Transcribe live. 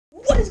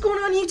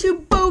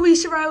YouTube? Bobby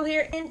Survival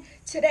here, and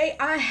today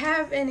I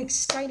have an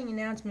exciting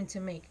announcement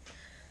to make.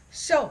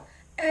 So,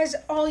 as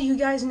all you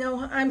guys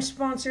know, I'm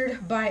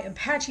sponsored by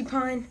Apache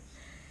Pine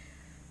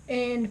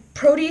and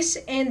Proteus,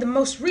 and the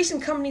most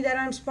recent company that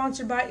I'm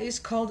sponsored by is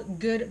called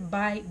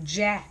Goodbye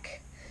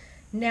Jack.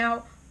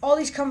 Now, all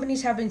these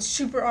companies have been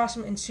super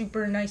awesome and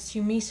super nice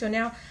to me, so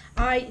now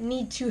I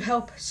need to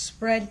help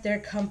spread their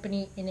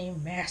company in a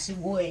massive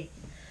way.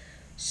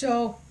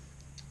 So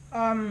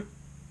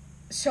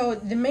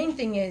the main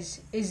thing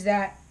is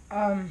that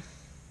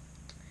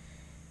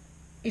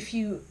if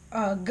you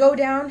go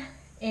down,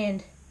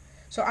 and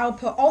so I'll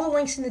put all the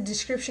links in the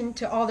description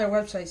to all their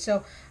websites.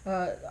 So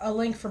a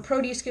link for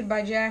Proteus,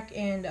 Goodbye Jack,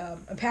 and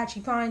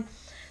Apache Pine.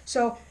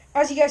 So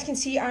as you guys can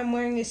see, I'm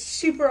wearing this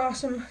super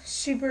awesome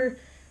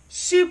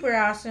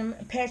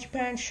Apache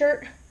Pine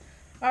shirt.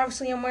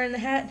 Obviously, I'm wearing the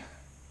hat.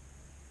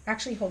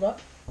 Actually, hold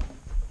up.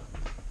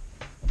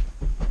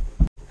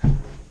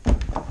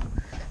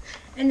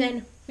 And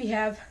then we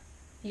have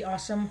the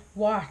awesome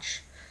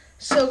watch.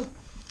 So,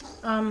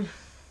 yeah,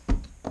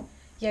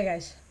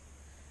 guys.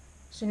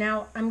 So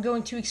now I'm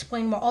going to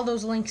explain what all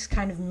those links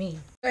kind of mean.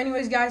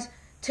 Anyways, guys,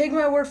 take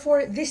my word for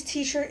it. This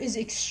t-shirt is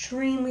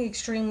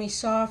extremely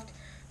soft,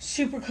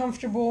 super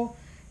comfortable,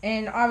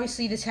 and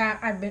obviously this hat,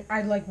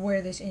 I like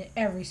wear this in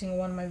every single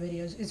one of my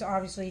videos. It's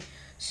obviously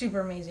super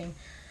amazing.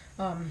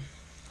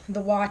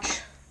 The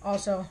watch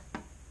also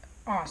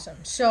awesome.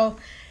 So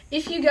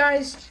if you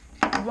guys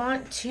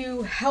want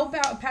to help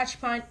out Apache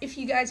Pine, if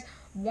you guys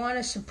want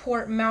to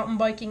support mountain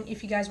biking,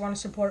 if you guys want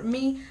to support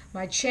me,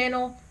 my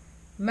channel,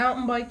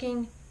 mountain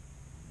biking,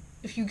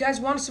 if you guys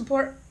want to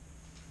support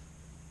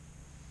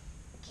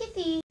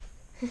Kitty,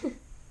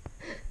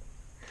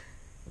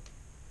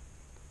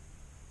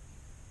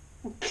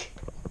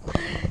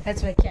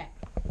 that's my cat.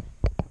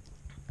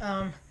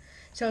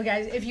 So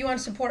guys, if you want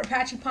to support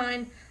Apache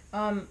Pine,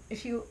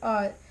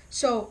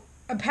 so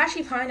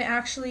Apache Pine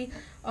actually,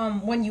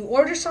 when you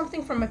order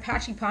something from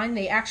Apache Pine,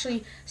 they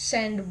actually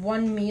send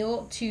one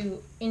meal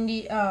to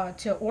India,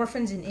 to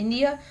orphans in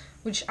India,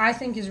 which I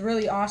think is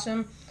really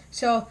awesome.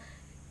 So,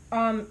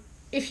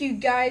 if you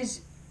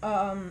guys,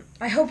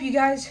 I hope you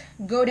guys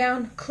go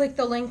down, click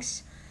the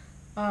links.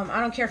 I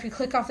don't care if you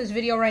click off this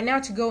video right now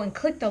to go and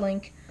click the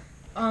link.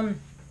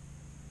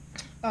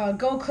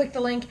 Go click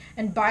the link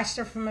and buy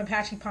stuff from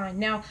Apache Pine.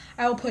 Now,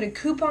 I will put a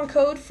coupon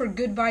code for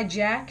Goodbye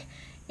Jack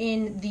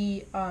in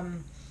the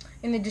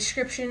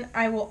description.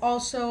 I will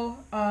also,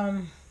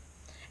 and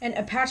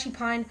Apache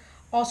Pine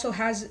also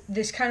has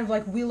this kind of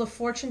like Wheel of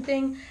Fortune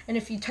thing, and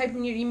if you type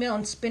in your email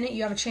and spin it,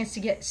 you have a chance to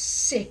get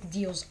sick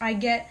deals.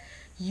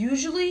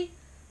 Usually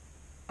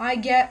I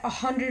get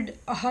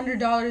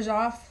 $100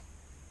 off,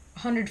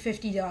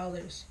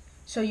 $150.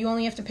 So you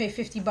only have to pay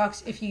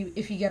 $50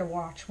 if you get a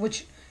watch,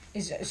 which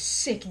is a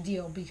sick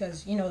deal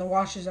because, you know, the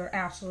watches are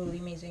absolutely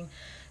amazing.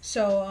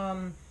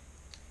 So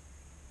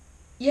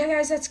yeah,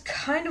 guys, that's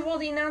kind of all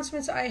the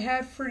announcements I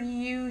had for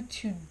you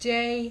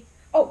today.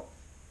 Oh,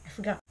 I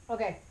forgot.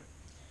 Okay,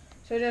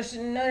 so just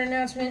another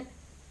announcement.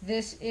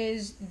 This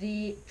is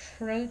the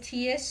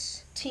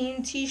Proteus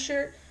team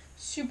t-shirt.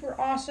 Super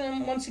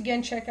awesome. Once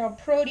again, check out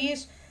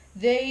Proteus.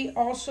 They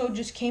also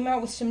just came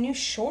out with some new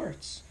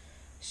shorts.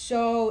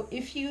 So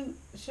if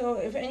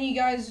any of you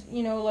guys,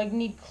 you know, like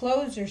need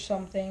clothes or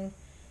something,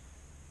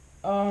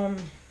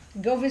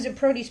 go visit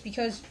Proteus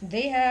because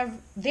they have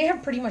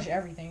pretty much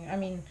everything. I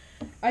mean,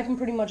 I can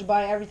pretty much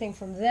buy everything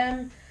from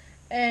them.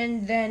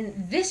 And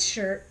then this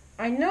shirt,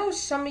 I know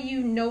some of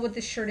you know what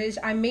this shirt is.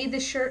 I made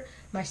this shirt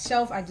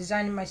myself. I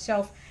designed it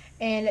myself.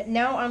 And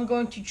now I'm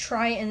going to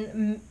try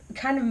and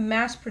kind of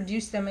mass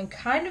produce them and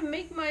kind of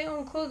make my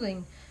own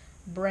clothing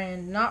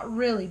brand. Not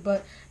really,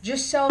 but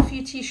just sell a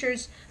few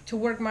t-shirts to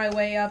work my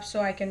way up so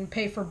I can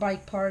pay for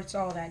bike parts,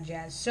 all that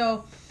jazz.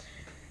 So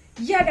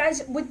yeah,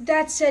 guys, with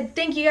that said,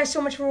 thank you guys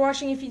so much for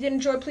watching. If you did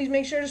enjoy, please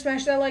make sure to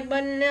smash that like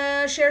button,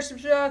 share,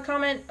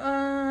 comment,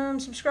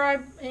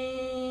 subscribe,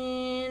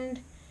 and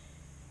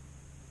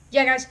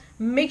yeah, guys,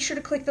 make sure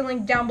to click the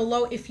link down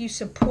below if you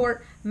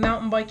support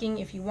mountain biking,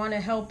 if you want to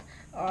help,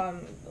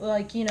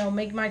 like, you know,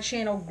 make my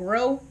channel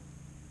grow,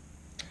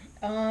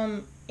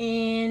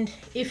 and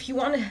if you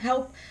want to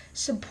help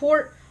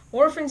support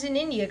orphans in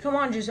India, come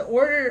on, just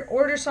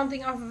order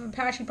something off of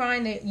Apache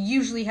Pine. They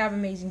usually have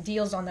amazing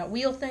deals on that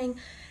wheel thing.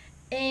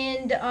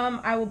 And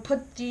I will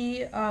put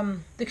the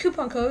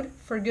coupon code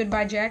for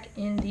Goodbye Jack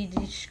in the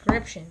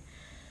description.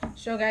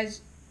 So,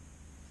 guys,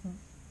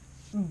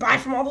 buy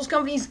from all those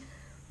companies.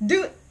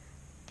 Do it.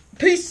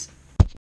 Peace.